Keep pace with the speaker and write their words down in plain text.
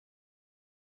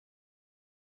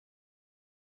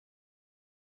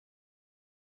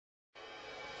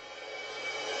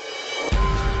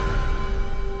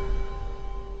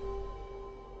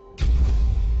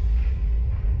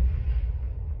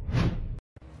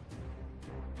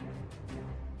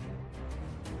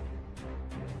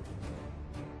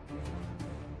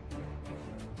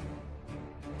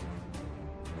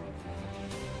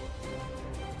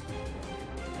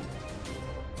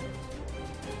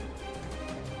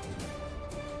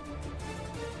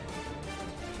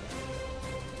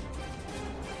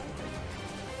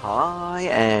Hi,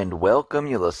 and welcome.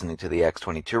 You're listening to the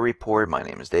X22 Report. My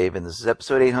name is Dave, and this is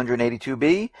episode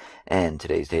 882B, and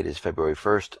today's date is February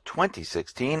 1st,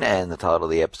 2016, and the title of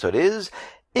the episode is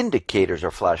Indicators Are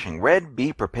Flashing Red.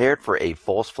 Be prepared for a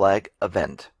false flag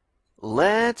event.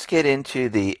 Let's get into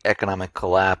the economic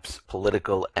collapse,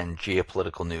 political, and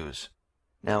geopolitical news.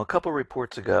 Now, a couple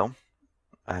reports ago,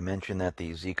 I mentioned that the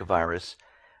Zika virus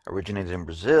originated in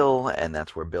Brazil, and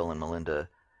that's where Bill and Melinda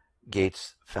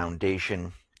Gates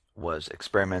Foundation was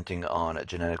experimenting on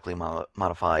genetically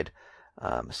modified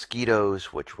mosquitoes,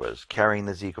 which was carrying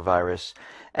the Zika virus,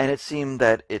 and it seemed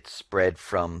that it spread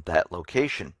from that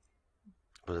location.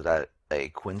 Was that a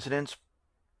coincidence?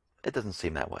 It doesn't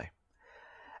seem that way.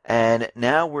 And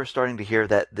now we're starting to hear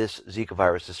that this Zika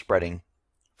virus is spreading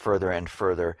further and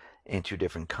further into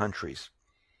different countries.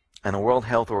 And the World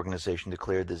Health Organization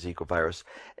declared the Zika virus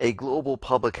a global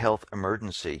public health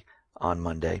emergency on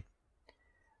Monday,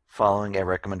 following a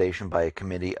recommendation by a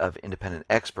committee of independent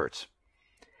experts.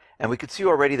 And we could see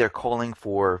already they're calling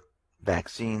for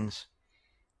vaccines.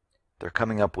 They're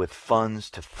coming up with funds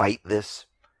to fight this.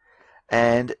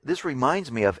 And this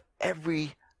reminds me of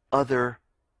every other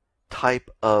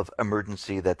type of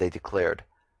emergency that they declared,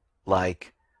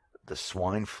 like the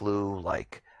swine flu,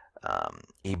 like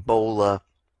Ebola,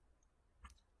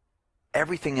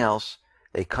 everything else.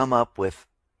 They come up with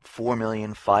 4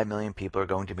 million, 5 million people are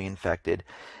going to be infected.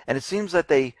 And it seems that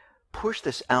they push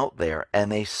this out there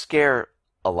and they scare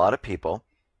a lot of people.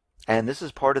 And this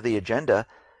is part of the agenda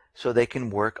so they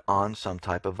can work on some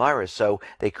type of virus. So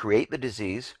they create the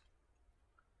disease,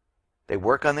 they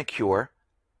work on the cure,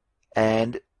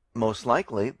 and most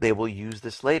likely they will use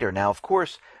this later. Now, of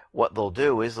course, what they'll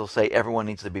do is they'll say everyone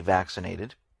needs to be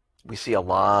vaccinated. We see a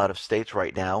lot of states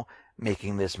right now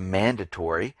making this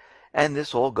mandatory, and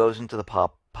this all goes into the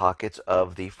pockets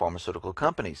of the pharmaceutical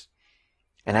companies.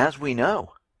 And as we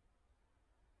know,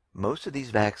 most of these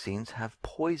vaccines have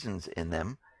poisons in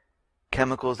them,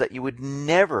 chemicals that you would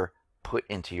never put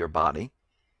into your body.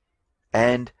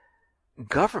 And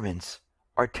governments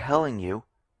are telling you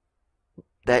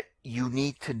that you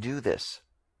need to do this.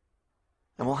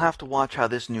 And we'll have to watch how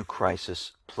this new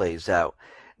crisis plays out.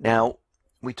 Now,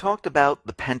 we talked about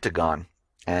the Pentagon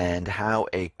and how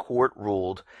a court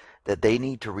ruled that they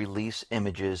need to release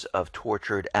images of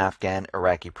tortured Afghan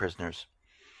Iraqi prisoners.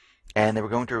 And they were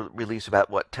going to release about,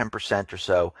 10% or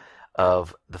so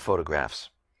of the photographs.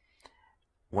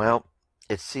 Well,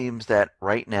 it seems that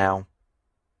right now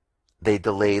they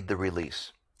delayed the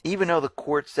release. Even though the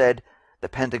court said the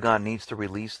Pentagon needs to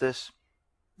release this,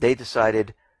 they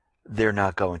decided they're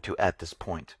not going to at this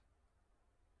point.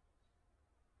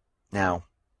 Now,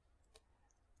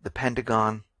 the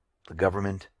Pentagon, the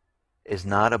government, is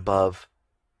not above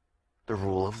the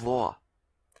rule of law.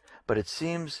 But it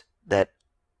seems that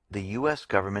the U.S.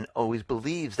 government always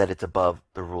believes that it's above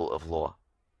the rule of law.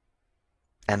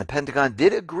 And the Pentagon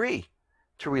did agree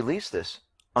to release this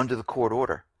under the court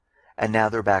order. And now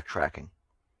they're backtracking.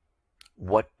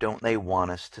 What don't they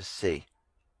want us to see?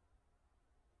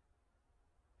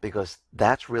 Because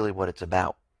that's really what it's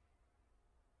about.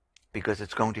 Because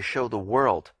it's going to show the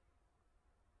world.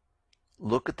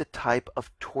 Look at the type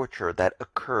of torture that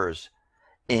occurs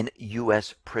in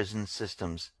U.S. prison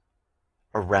systems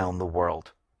around the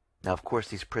world. Now, of course,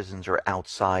 these prisons are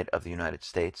outside of the United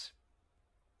States.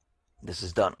 This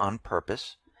is done on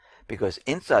purpose because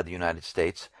inside the United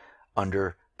States,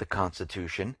 under the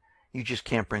Constitution, you just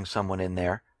can't bring someone in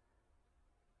there,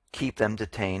 keep them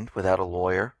detained without a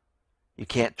lawyer. You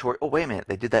can't torture. Oh, wait a minute.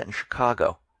 They did that in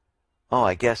Chicago. Oh,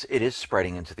 I guess it is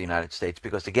spreading into the United States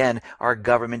because, again, our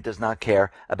government does not care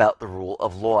about the rule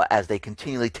of law. As they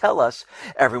continually tell us,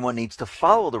 everyone needs to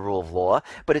follow the rule of law,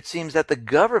 but it seems that the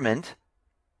government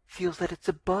feels that it's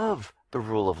above the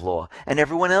rule of law, and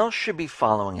everyone else should be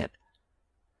following it.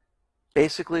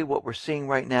 Basically, what we're seeing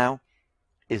right now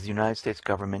is the United States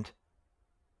government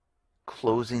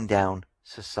closing down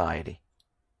society.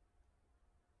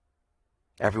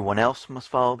 Everyone else must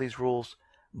follow these rules,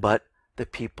 but the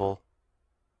people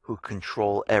who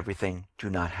control everything do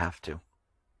not have to.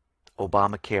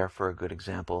 Obamacare, for a good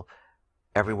example.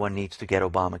 Everyone needs to get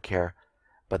Obamacare,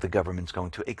 but the government's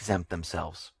going to exempt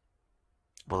themselves.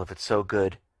 Well, if it's so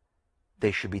good,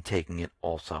 they should be taking it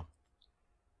also.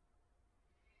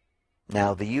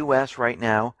 Now, the U.S. right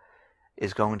now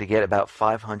is going to get about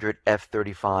 500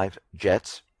 F-35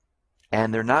 jets,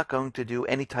 and they're not going to do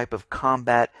any type of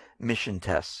combat mission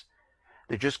tests.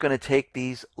 They're just going to take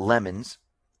these lemons,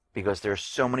 because there are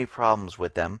so many problems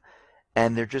with them,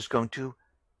 and they're just going to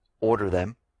order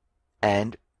them,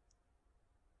 and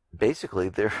basically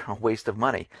they're a waste of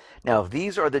money. Now, if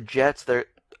these are the jets that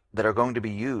are going to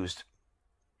be used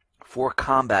for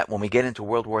combat. When we get into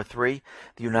World War III,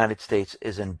 the United States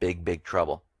is in big, big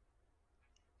trouble.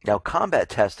 Now, combat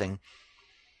testing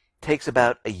takes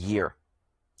about a year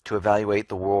to evaluate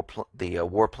the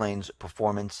warplane's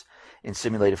performance in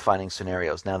simulated fighting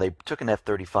scenarios. Now, they took an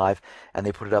F-35 and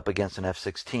they put it up against an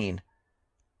F-16,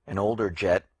 an older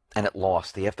jet, and it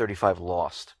lost. The F-35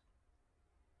 lost.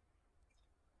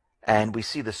 And we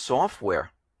see the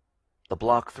software, the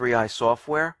Block 3i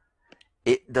software,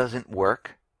 it doesn't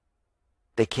work.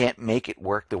 They can't make it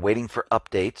work. They're waiting for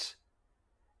updates.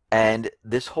 And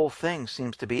this whole thing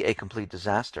seems to be a complete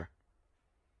disaster.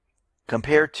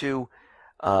 Compared to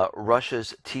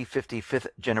Russia's T-50 fifth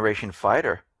generation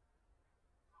fighter,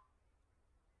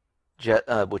 jet,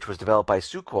 which was developed by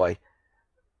Sukhoi,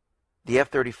 the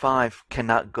F-35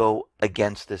 cannot go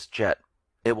against this jet.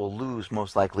 It will lose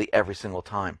most likely every single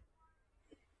time.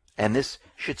 And this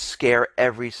should scare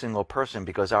every single person,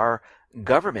 because our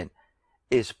government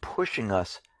is pushing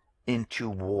us into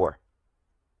war.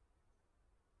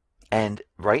 And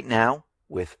right now,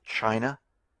 with China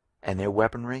and their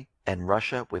weaponry, and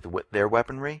Russia with their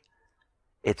weaponry,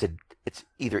 it's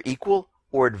either equal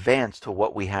or advanced to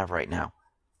what we have right now.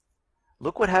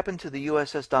 Look what happened to the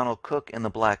USS Donald Cook in the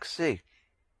Black Sea.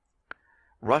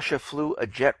 Russia flew a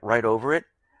jet right over it,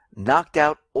 knocked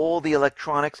out all the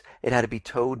electronics. It had to be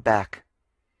towed back.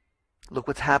 Look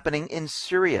what's happening in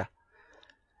Syria.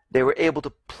 They were able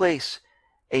to place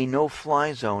a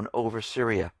no-fly zone over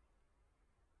Syria.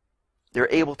 They're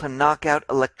able to knock out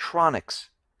electronics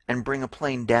and bring a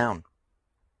plane down.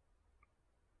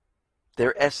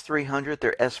 Their S-300,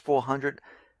 their S-400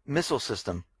 missile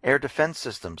system, air defense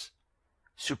systems,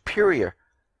 superior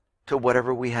to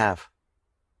whatever we have.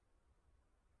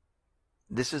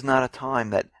 This is not a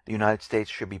time that the United States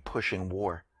should be pushing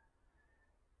war.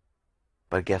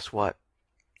 But guess what?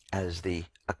 As the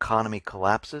economy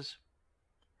collapses,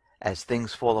 as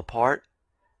things fall apart,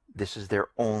 this is their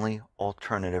only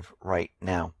alternative right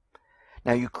now.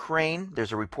 Now, Ukraine,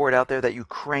 there's a report out there that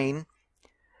Ukraine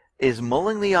is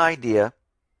mulling the idea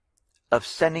of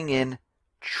sending in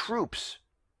troops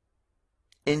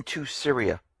into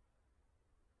Syria.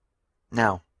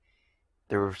 Now,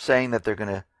 they were saying that they're going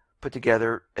to put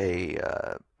together a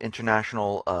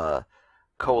international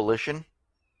coalition,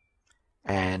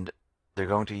 and they're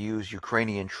going to use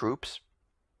Ukrainian troops.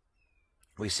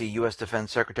 We see U.S.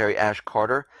 Defense Secretary Ash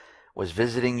Carter was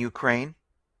visiting Ukraine.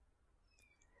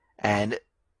 And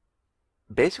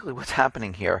basically what's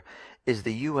happening here is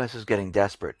the U.S. is getting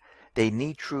desperate. They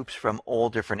need troops from all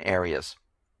different areas.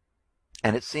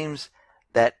 And it seems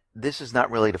that this is not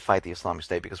really to fight the Islamic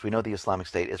State, because we know the Islamic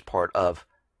State is part of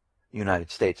the United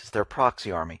States. It's their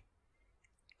proxy army.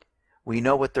 We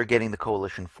know what they're getting the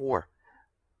coalition for.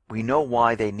 We know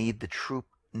why they need the troop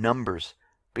numbers,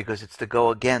 because it's to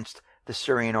go against the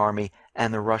Syrian army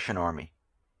and the Russian army.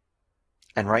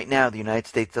 And right now, the United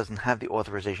States doesn't have the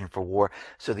authorization for war,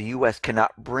 so the U.S.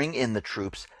 cannot bring in the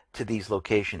troops to these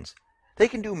locations. They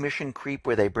can do mission creep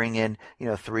where they bring in,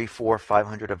 300, 400,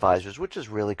 500 advisors, which is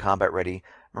really combat-ready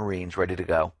Marines ready to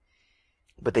go.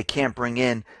 But they can't bring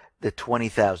in the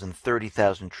 20,000,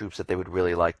 30,000 troops that they would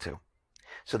really like to.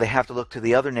 So they have to look to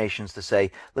the other nations to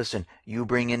say, listen, you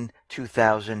bring in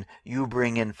 2,000, you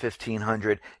bring in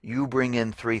 1,500, you bring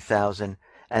in 3,000,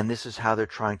 and this is how they're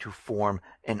trying to form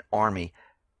an army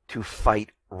to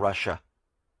fight Russia.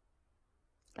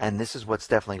 And this is what's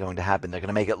definitely going to happen. They're going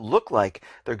to make it look like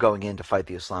they're going in to fight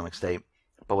the Islamic State,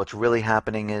 but what's really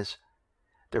happening is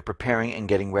they're preparing and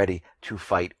getting ready to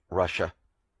fight Russia.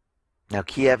 Now,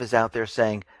 Kiev is out there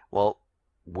saying, well,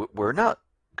 we're not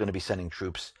going to be sending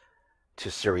troops to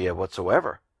Syria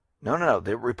whatsoever. No.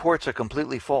 The reports are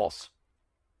completely false.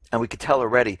 And we could tell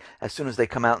already, as soon as they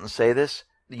come out and say this,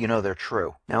 they're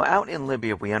true. Now, out in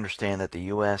Libya, we understand that the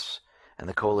U.S. and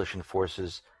the coalition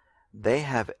forces, they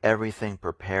have everything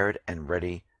prepared and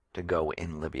ready to go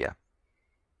in Libya.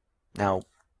 Now,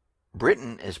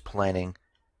 Britain is planning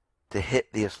to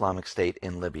hit the Islamic State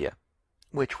in Libya,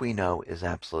 which we know is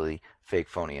absolutely fake,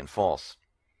 phony, and false.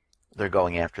 They're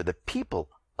going after the people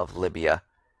of Libya,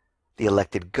 the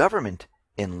elected government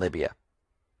in Libya.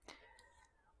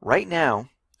 Right now,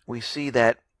 we see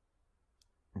that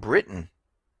Britain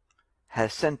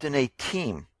has sent in a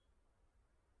team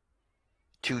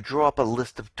to draw up a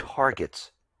list of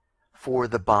targets for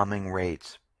the bombing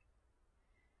raids.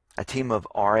 A team of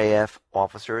RAF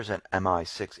officers and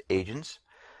MI6 agents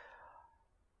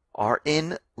are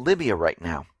in Libya right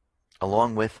now,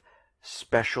 along with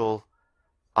special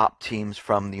op teams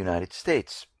from the United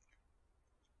States.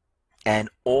 And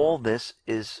all this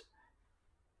is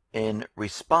in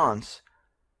response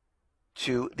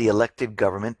to the elected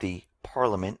government, the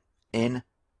parliament in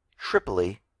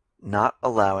Tripoli not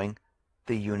allowing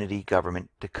the unity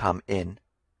government to come in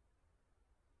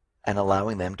and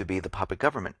allowing them to be the puppet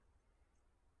government.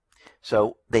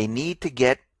 So they need to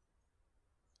get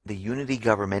the unity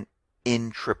government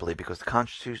in Tripoli because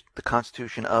the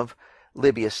Constitution of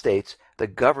Libya states the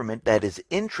government that is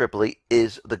in Tripoli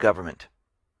is the government.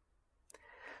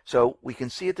 So we can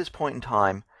see at this point in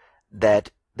time that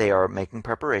they are making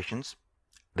preparations,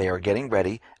 they are getting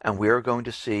ready, and we are going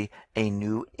to see a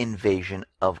new invasion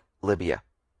of Libya.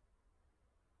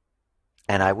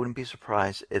 And I wouldn't be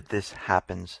surprised if this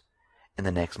happens in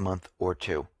the next month or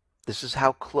two. This is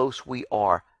how close we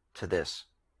are to this.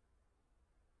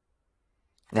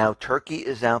 Now, Turkey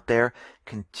is out there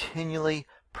continually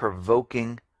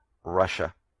provoking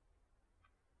Russia.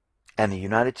 And the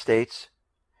United States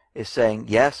is saying,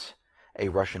 yes, a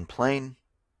Russian plane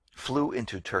flew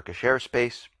into Turkish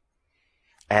airspace,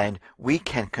 and we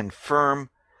can confirm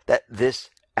that this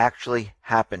actually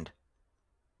happened.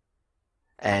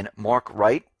 And Mark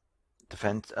Wright,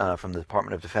 from the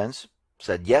Department of Defense,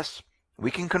 said, yes,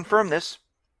 we can confirm this.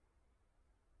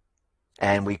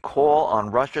 And we call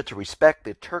on Russia to respect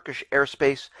the Turkish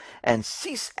airspace and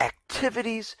cease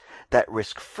activities that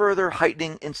risk further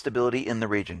heightening instability in the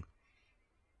region.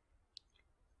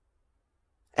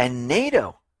 And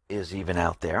NATO is even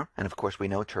out there. And of course, we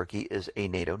know Turkey is a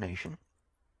NATO nation.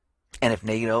 And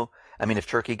if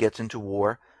Turkey gets into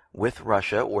war with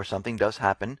Russia or something does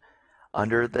happen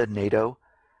under the NATO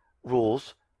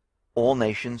rules, all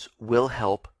nations will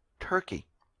help Turkey.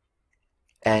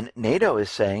 And NATO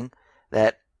is saying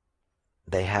that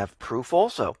they have proof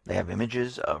also. They have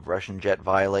images of Russian jet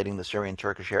violating the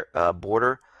Syrian-Turkish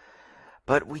border.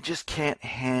 But we just can't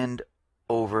hand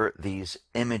over these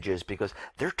images because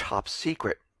they're top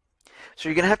secret. So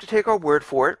you're going to have to take our word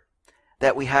for it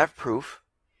that we have proof.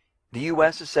 The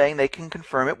U.S. is saying they can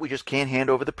confirm it. We just can't hand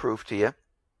over the proof to you.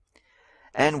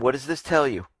 And what does this tell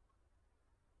you?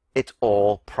 It's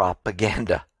all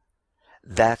propaganda.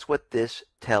 That's what this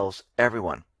tells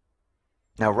everyone.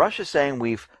 Now, Russia's saying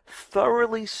we've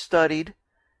thoroughly studied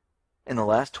in the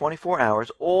last 24 hours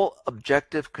all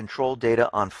objective control data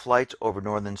on flights over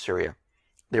northern Syria.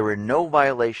 There were no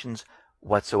violations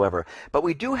whatsoever. But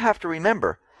we do have to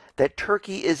remember that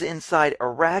Turkey is inside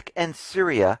Iraq and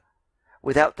Syria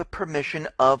without the permission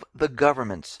of the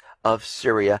governments of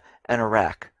Syria and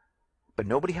Iraq. But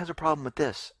nobody has a problem with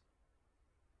this.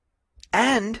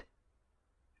 And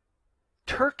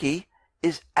Turkey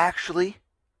is actually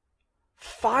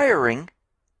firing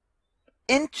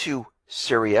into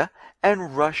Syria,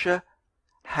 and Russia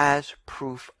has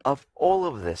proof of all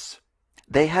of this.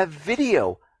 They have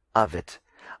video of it,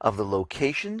 of the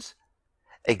locations,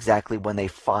 exactly when they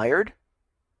fired.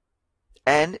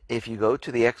 And if you go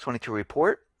to the X-22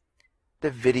 report,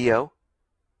 the video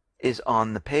is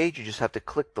on the page. You just have to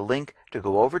click the link to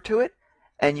go over to it,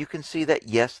 and you can see that,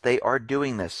 yes, they are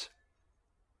doing this.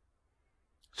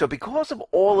 So because of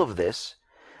all of this,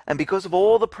 and because of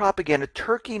all the propaganda,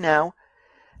 Turkey now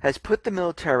has put the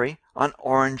military on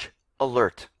orange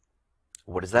alert.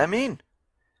 What does that mean?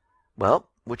 Well,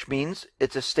 which means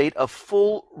it's a state of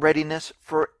full readiness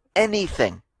for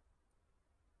anything.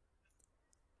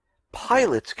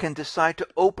 Pilots can decide to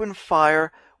open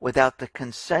fire without the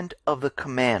consent of the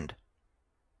command.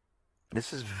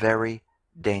 This is very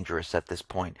dangerous at this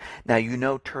point. Now, you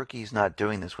know Turkey's not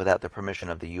doing this without the permission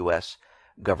of the U.S.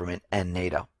 government and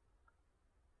NATO.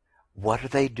 What are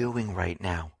they doing right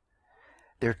now?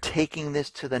 They're taking this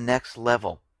to the next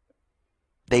level.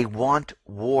 They want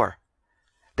war.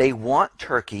 They want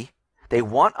Turkey. They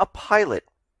want a pilot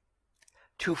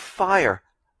to fire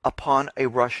upon a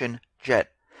Russian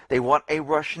jet. They want a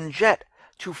Russian jet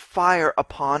to fire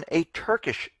upon a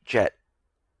Turkish jet.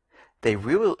 They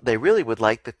really would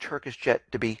like the Turkish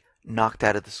jet to be knocked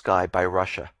out of the sky by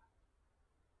Russia.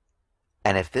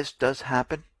 And if this does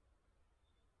happen,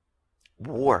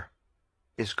 war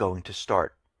is going to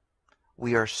start.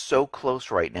 We are so close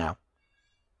right now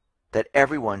that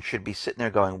everyone should be sitting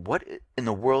there going, what in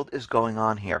the world is going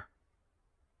on here?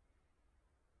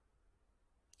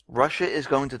 Russia is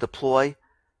going to deploy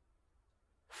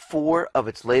 4 of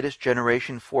its latest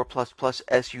generation 4++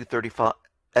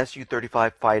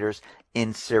 Su-35 fighters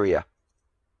in Syria.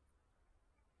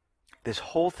 This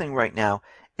whole thing right now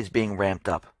is being ramped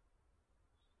up.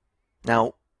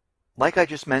 Now, like I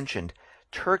just mentioned,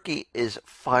 Turkey is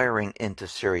firing into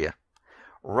Syria.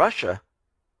 Russia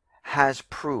has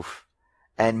proof,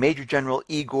 and Major General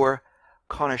Igor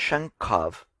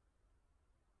Konashenkov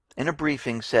in a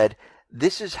briefing said,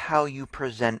 this is how you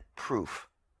present proof.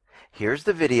 Here's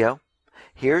the video.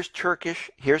 Here's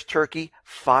Turkey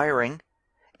firing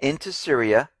into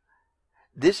Syria.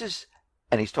 This is,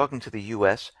 and he's talking to the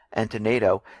U.S. and to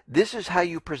NATO, this is how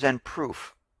you present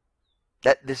proof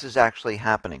that this is actually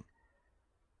happening.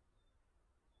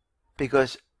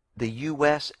 Because the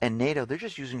U.S. and NATO, they're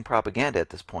just using propaganda at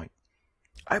this point.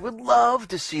 I would love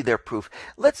to see their proof.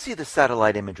 Let's see the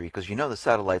satellite imagery, because you know the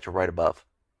satellites are right above.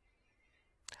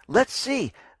 Let's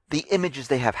see the images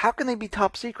they have. How can they be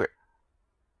top secret?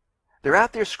 They're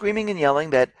out there screaming and yelling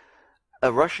that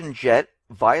a Russian jet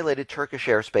violated Turkish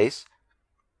airspace.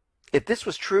 If this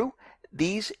was true,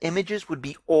 these images would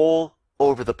be all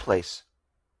over the place.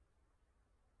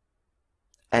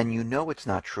 And you know it's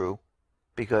not true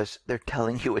because they're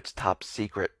telling you it's top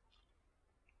secret.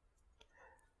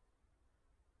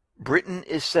 Britain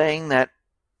is saying that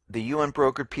the UN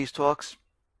brokered peace talks,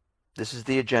 this is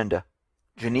the agenda.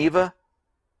 Geneva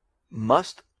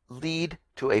must lead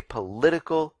to a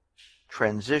political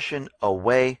transition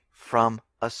away from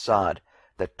Assad.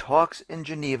 The talks in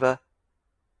Geneva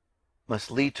must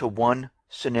lead to one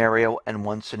scenario and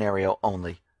one scenario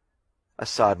only.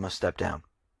 Assad must step down.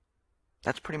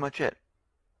 That's pretty much it.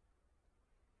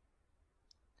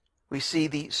 We see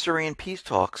the Syrian peace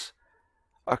talks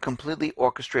are completely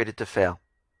orchestrated to fail.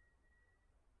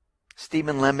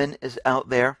 Stephen Lemon is out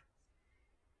there,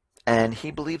 and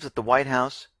he believes that the White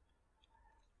House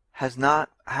has not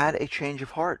had a change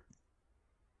of heart.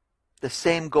 The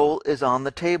same goal is on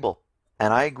the table,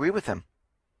 and I agree with him.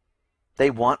 They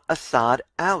want Assad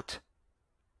out.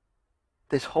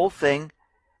 This whole thing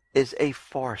is a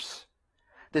farce.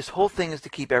 This whole thing is to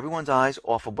keep everyone's eyes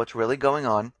off of what's really going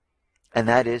on, and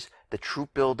that is the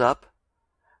troop buildup,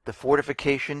 the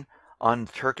fortification on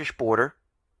the Turkish border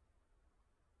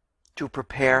to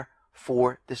prepare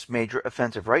for this major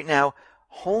offensive. Right now,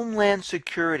 Homeland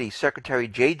Security Secretary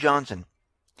Jay Johnson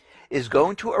is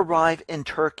going to arrive in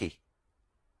Turkey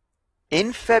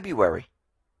in February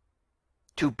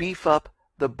to beef up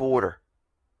the border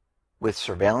with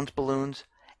surveillance balloons,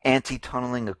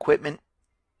 anti-tunneling equipment,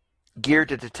 gear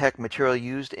to detect material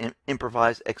used in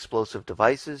improvised explosive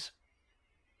devices.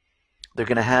 They're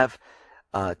going to have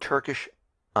Turkey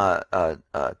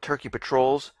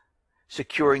patrols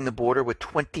securing the border with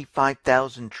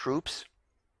 25,000 troops.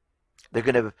 They're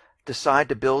going to decide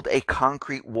to build a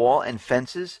concrete wall and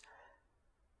fences.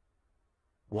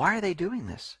 Why are they doing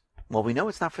this? Well, we know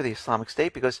it's not for the Islamic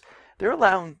State because they're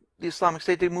allowing the Islamic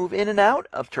State to move in and out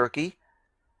of Turkey.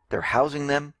 They're housing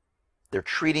them. They're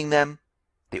treating them.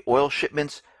 The oil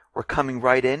shipments were coming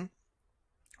right in.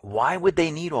 Why would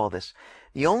they need all this?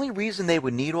 The only reason they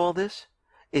would need all this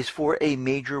is for a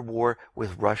major war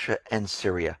with Russia and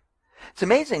Syria. It's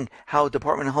amazing how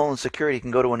Department of Homeland Security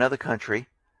can go to another country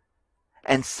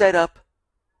and set up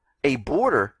a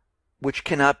border which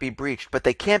cannot be breached, but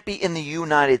they can't be in the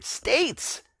United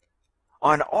States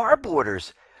on our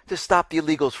borders to stop the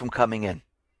illegals from coming in.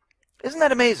 Isn't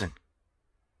that amazing?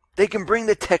 They can bring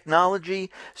the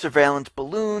technology, surveillance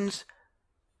balloons.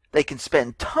 They can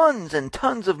spend tons and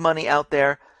tons of money out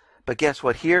there. But guess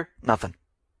what? Here, nothing.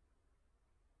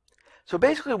 So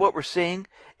basically what we're seeing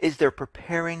is they're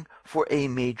preparing for a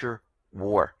major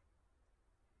war.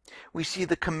 We see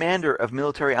the commander of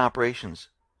military operations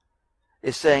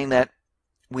is saying that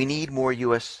we need more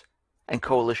U.S. and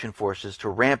coalition forces to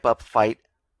ramp up fight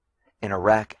in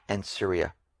Iraq and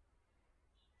Syria.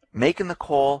 Making the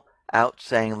call out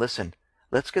saying, listen,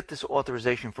 let's get this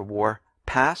authorization for war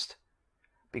passed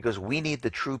because we need the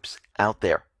troops out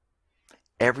there.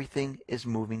 Everything is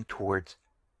moving towards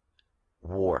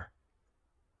war.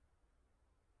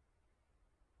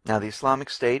 Now, the Islamic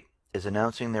State is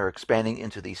announcing they're expanding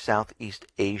into the Southeast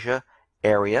Asia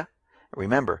area.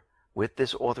 Remember, with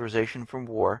this authorization for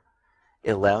war,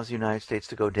 it allows the United States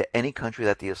to go to any country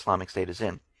that the Islamic State is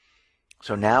in.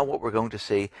 So now what we're going to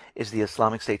see is the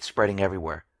Islamic State spreading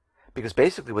everywhere. Because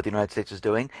basically what the United States is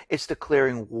doing, it's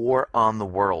declaring war on the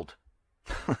world.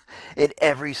 In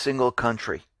every single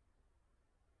country.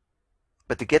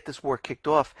 But to get this war kicked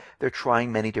off, they're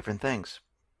trying many different things.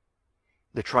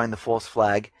 They're trying the false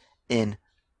flag in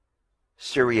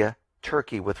Syria,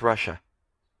 Turkey with Russia.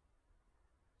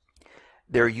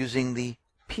 They're using the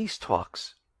peace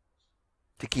talks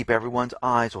to keep everyone's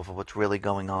eyes off of what's really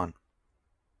going on.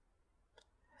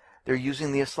 They're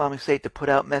using the Islamic State to put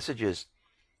out messages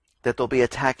that they'll be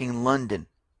attacking London,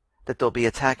 that they'll be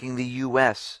attacking the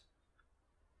U.S.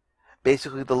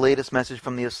 Basically, the latest message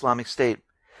from the Islamic State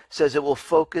says it will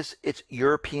focus its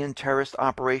European terrorist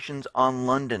operations on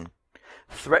London,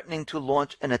 threatening to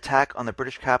launch an attack on the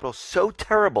British capital so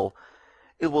terrible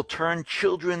it will turn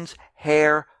children's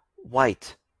hair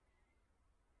white.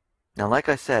 Now, like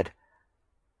I said,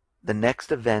 the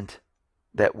next event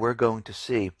that we're going to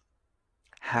see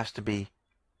has to be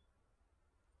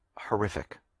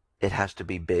horrific. It has to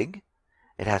be big.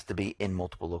 It has to be in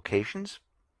multiple locations.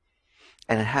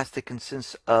 And it has to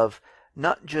consist of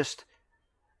not just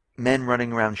men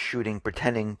running around shooting,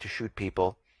 pretending to shoot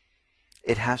people.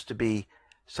 It has to be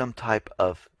some type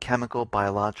of chemical,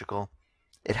 biological.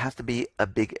 It has to be a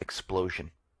big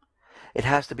explosion. It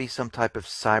has to be some type of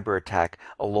cyber attack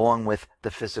along with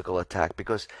the physical attack,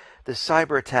 because the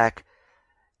cyber attack,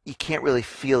 you can't really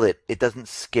feel it. It doesn't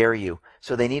scare you.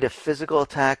 So they need a physical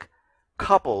attack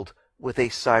coupled with a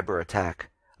cyber attack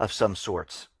of some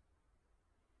sorts.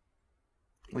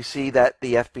 We see that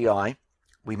the FBI,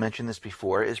 we mentioned this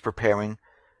before, is preparing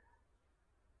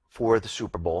for the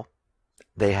Super Bowl.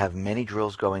 They have many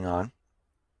drills going on.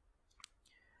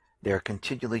 They're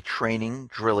continually training,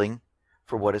 drilling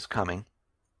for what is coming.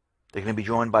 They're going to be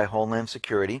joined by Homeland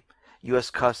Security, U.S.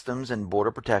 Customs and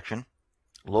Border Protection,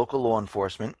 local law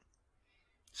enforcement.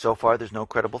 So far, there's no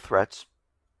credible threats.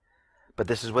 But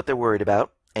this is what they're worried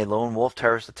about: a lone wolf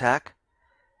terrorist attack,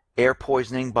 air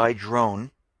poisoning by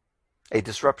drone, a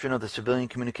disruption of the civilian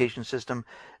communication system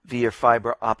via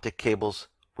fiber optic cables,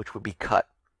 which would be cut.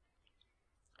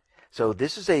 So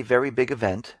this is a very big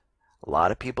event. A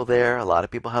lot of people there. A lot of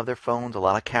people have their phones, a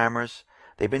lot of cameras.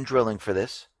 They've been drilling for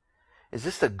this. Is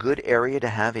this a good area to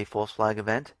have a false flag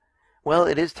event? Well,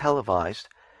 it is televised,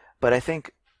 but I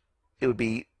think it would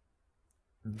be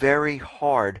very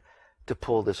hard to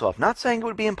pull this off. Not saying it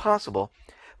would be impossible,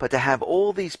 but to have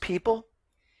all these people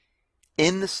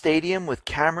in the stadium with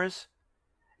cameras,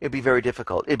 it would be very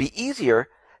difficult. It'd be easier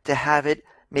to have it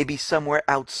maybe somewhere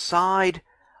outside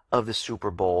of the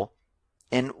Super Bowl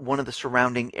in one of the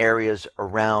surrounding areas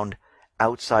around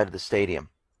outside of the stadium.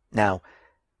 Now,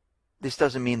 this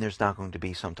doesn't mean there's not going to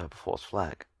be some type of false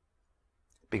flag.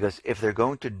 Because if they're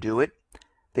going to do it,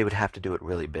 they would have to do it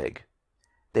really big.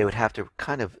 They would have to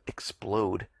kind of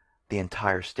explode the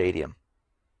entire stadium.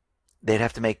 They would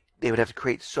have to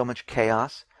create so much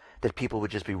chaos that people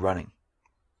would just be running.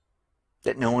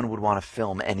 That no one would want to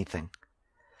film anything.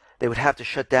 They would have to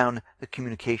shut down the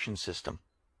communication system.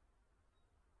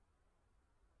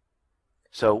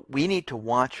 So we need to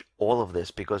watch all of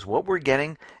this, because what we're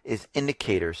getting is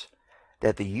indicators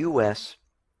that the U.S.,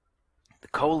 the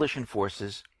coalition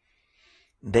forces,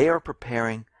 they are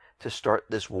preparing to start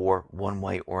this war one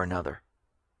way or another.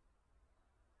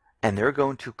 And they're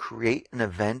going to create an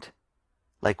event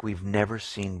like we've never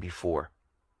seen before.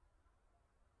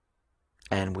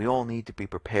 And we all need to be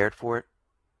prepared for it.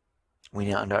 We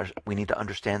need to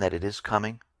understand that it is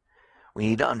coming. We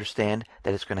need to understand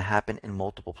that it's going to happen in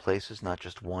multiple places, not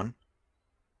just one.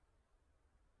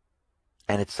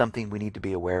 And it's something we need to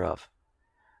be aware of.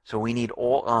 So we need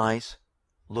all eyes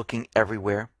looking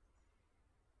everywhere.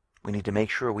 We need to make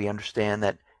sure we understand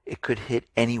that it could hit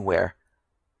anywhere.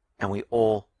 And we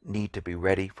all need to be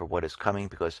ready for what is coming,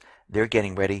 because they're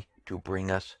getting ready to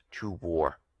bring us to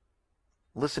war.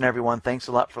 Listen, everyone, thanks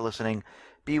a lot for listening.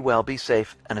 Be well, be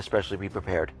safe, and especially be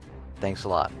prepared. Thanks a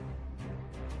lot.